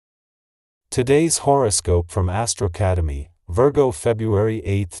Today's horoscope from Astrocademy, Virgo February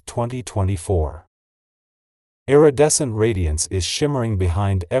 8, 2024. Iridescent radiance is shimmering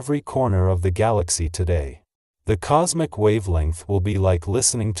behind every corner of the galaxy today. The cosmic wavelength will be like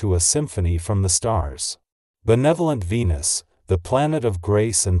listening to a symphony from the stars. Benevolent Venus, the planet of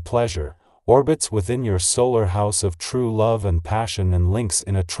grace and pleasure, orbits within your solar house of true love and passion and links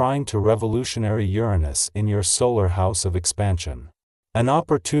in a trine to revolutionary Uranus in your solar house of expansion. An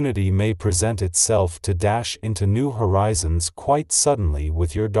opportunity may present itself to dash into new horizons quite suddenly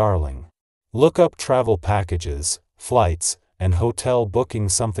with your darling. Look up travel packages, flights, and hotel booking.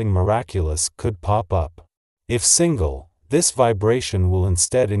 Something miraculous could pop up. If single, this vibration will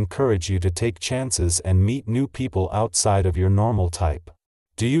instead encourage you to take chances and meet new people outside of your normal type.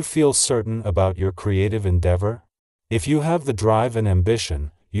 Do you feel certain about your creative endeavor? If you have the drive and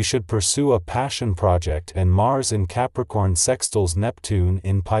ambition, you should pursue a passion project, and Mars in Capricorn sextiles Neptune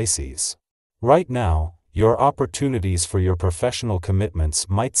in Pisces. Right now, your opportunities for your professional commitments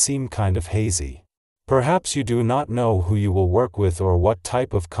might seem kind of hazy. Perhaps you do not know who you will work with or what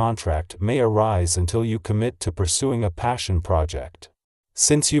type of contract may arise until you commit to pursuing a passion project.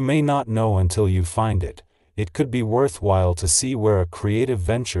 Since you may not know until you find it, it could be worthwhile to see where a creative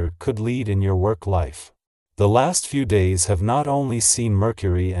venture could lead in your work life. The last few days have not only seen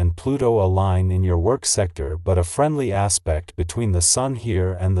Mercury and Pluto align in your work sector, but a friendly aspect between the Sun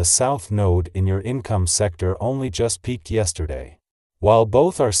here and the South Node in your income sector only just peaked yesterday. While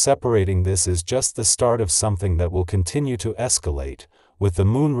both are separating, this is just the start of something that will continue to escalate, with the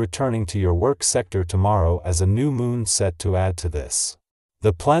Moon returning to your work sector tomorrow as a new moon set to add to this.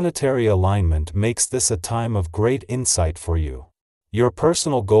 The planetary alignment makes this a time of great insight for you. Your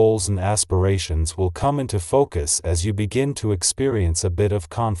personal goals and aspirations will come into focus as you begin to experience a bit of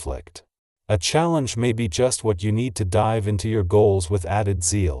conflict. A challenge may be just what you need to dive into your goals with added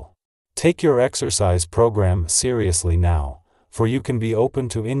zeal. Take your exercise program seriously now, for you can be open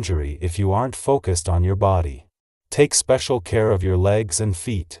to injury if you aren't focused on your body. Take special care of your legs and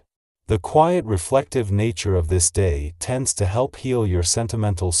feet. The quiet, reflective nature of this day tends to help heal your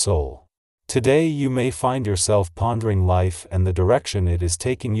sentimental soul. Today you may find yourself pondering life and the direction it is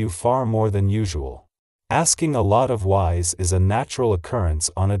taking you far more than usual. Asking a lot of whys is a natural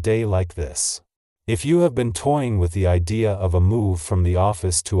occurrence on a day like this. If you have been toying with the idea of a move from the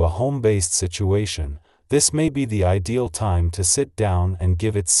office to a home-based situation, this may be the ideal time to sit down and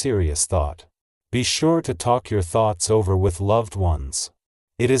give it serious thought. Be sure to talk your thoughts over with loved ones.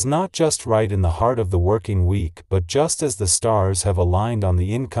 It is not just right in the heart of the working week, but just as the stars have aligned on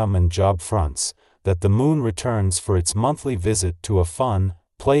the income and job fronts, that the Moon returns for its monthly visit to a fun,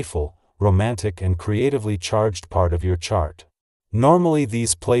 playful, romantic and creatively charged part of your chart. Normally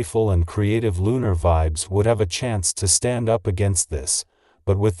these playful and creative lunar vibes would have a chance to stand up against this,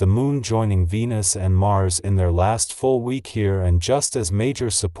 but with the Moon joining Venus and Mars in their last full week here, and just as major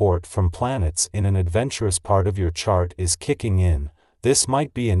support from planets in an adventurous part of your chart is kicking in, this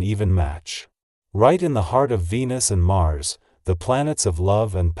might be an even match. Right in the heart of Venus and Mars, the planets of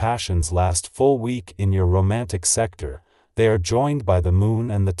love and passion's last full week in your romantic sector, they are joined by the Moon,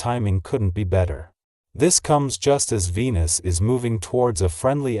 and the timing couldn't be better. This comes just as Venus is moving towards a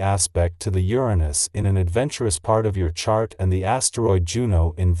friendly aspect to the Uranus in an adventurous part of your chart and the asteroid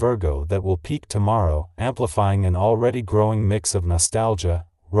Juno in Virgo that will peak tomorrow, amplifying an already growing mix of nostalgia,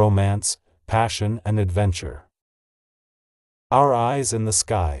 romance, passion and adventure. Our eyes in the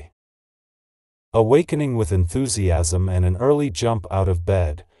sky. Awakening with enthusiasm and an early jump out of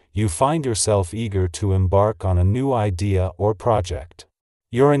bed, you find yourself eager to embark on a new idea or project.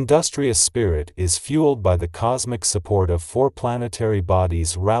 Your industrious spirit is fueled by the cosmic support of four planetary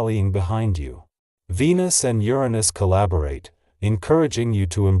bodies rallying behind you. Venus and Uranus collaborate, encouraging you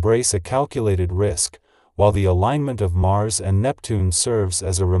to embrace a calculated risk, while the alignment of Mars and Neptune serves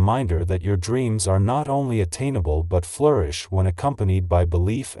as a reminder that your dreams are not only attainable but flourish when accompanied by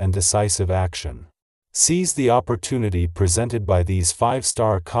belief and decisive action. Seize the opportunity presented by these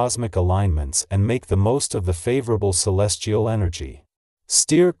five-star cosmic alignments and make the most of the favorable celestial energy.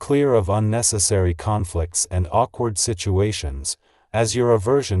 Steer clear of unnecessary conflicts and awkward situations, as your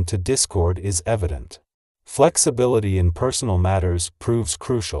aversion to discord is evident. Flexibility in personal matters proves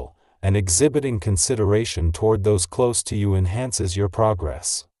crucial, and exhibiting consideration toward those close to you enhances your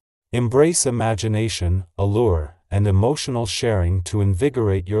progress. Embrace imagination, allure, and emotional sharing to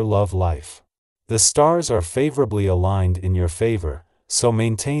invigorate your love life. The stars are favorably aligned in your favor, so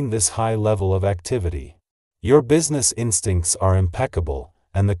maintain this high level of activity. Your business instincts are impeccable,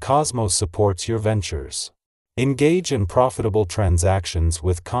 and the cosmos supports your ventures. Engage in profitable transactions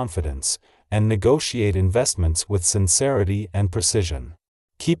with confidence, and negotiate investments with sincerity and precision.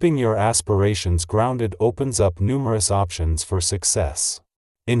 Keeping your aspirations grounded opens up numerous options for success.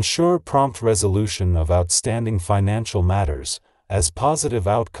 Ensure prompt resolution of outstanding financial matters, as positive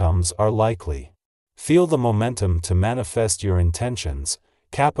outcomes are likely. Feel the momentum to manifest your intentions,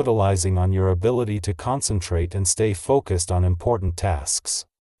 capitalizing on your ability to concentrate and stay focused on important tasks.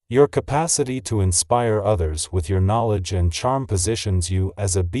 Your capacity to inspire others with your knowledge and charm positions you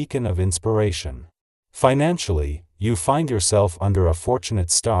as a beacon of inspiration. Financially, you find yourself under a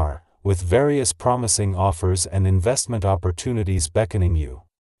fortunate star, with various promising offers and investment opportunities beckoning you.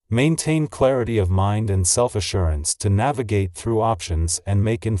 Maintain clarity of mind and self-assurance to navigate through options and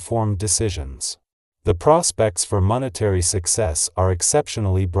make informed decisions. The prospects for monetary success are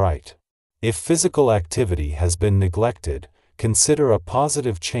exceptionally bright. If physical activity has been neglected, consider a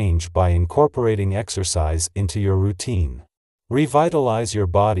positive change by incorporating exercise into your routine. Revitalize your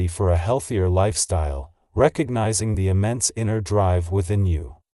body for a healthier lifestyle, recognizing the immense inner drive within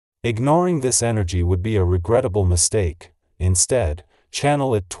you. Ignoring this energy would be a regrettable mistake. Instead,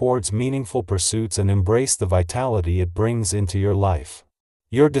 channel it towards meaningful pursuits and embrace the vitality it brings into your life.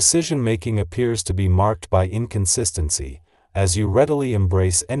 Your decision-making appears to be marked by inconsistency, as you readily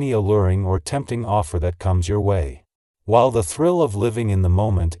embrace any alluring or tempting offer that comes your way. While the thrill of living in the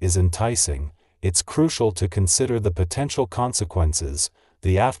moment is enticing, it's crucial to consider the potential consequences,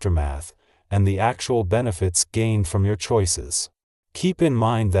 the aftermath, and the actual benefits gained from your choices. Keep in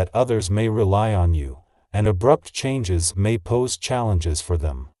mind that others may rely on you, and abrupt changes may pose challenges for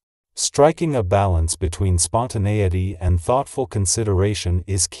them. Striking a balance between spontaneity and thoughtful consideration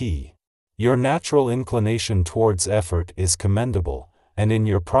is key. Your natural inclination towards effort is commendable, and in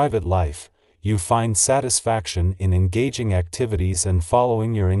your private life, you find satisfaction in engaging activities and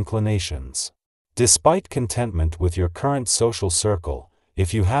following your inclinations. Despite contentment with your current social circle,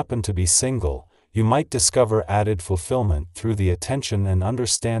 if you happen to be single, you might discover added fulfillment through the attention and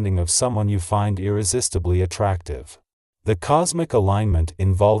understanding of someone you find irresistibly attractive. The cosmic alignment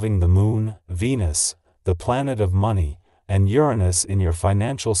involving the Moon, Venus, the planet of money, and Uranus in your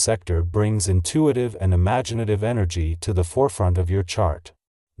financial sector brings intuitive and imaginative energy to the forefront of your chart.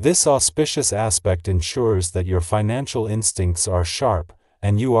 This auspicious aspect ensures that your financial instincts are sharp,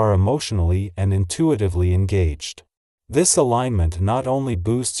 and you are emotionally and intuitively engaged. This alignment not only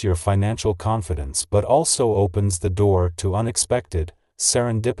boosts your financial confidence but also opens the door to unexpected,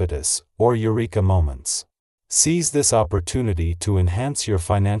 serendipitous, or eureka moments. Seize this opportunity to enhance your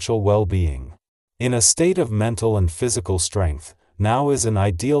financial well-being. In a state of mental and physical strength, now is an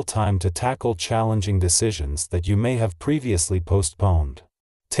ideal time to tackle challenging decisions that you may have previously postponed.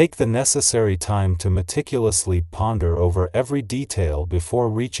 Take the necessary time to meticulously ponder over every detail before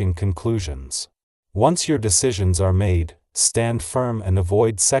reaching conclusions. Once your decisions are made, stand firm and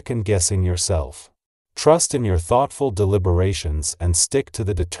avoid second-guessing yourself. Trust in your thoughtful deliberations and stick to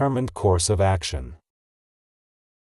the determined course of action.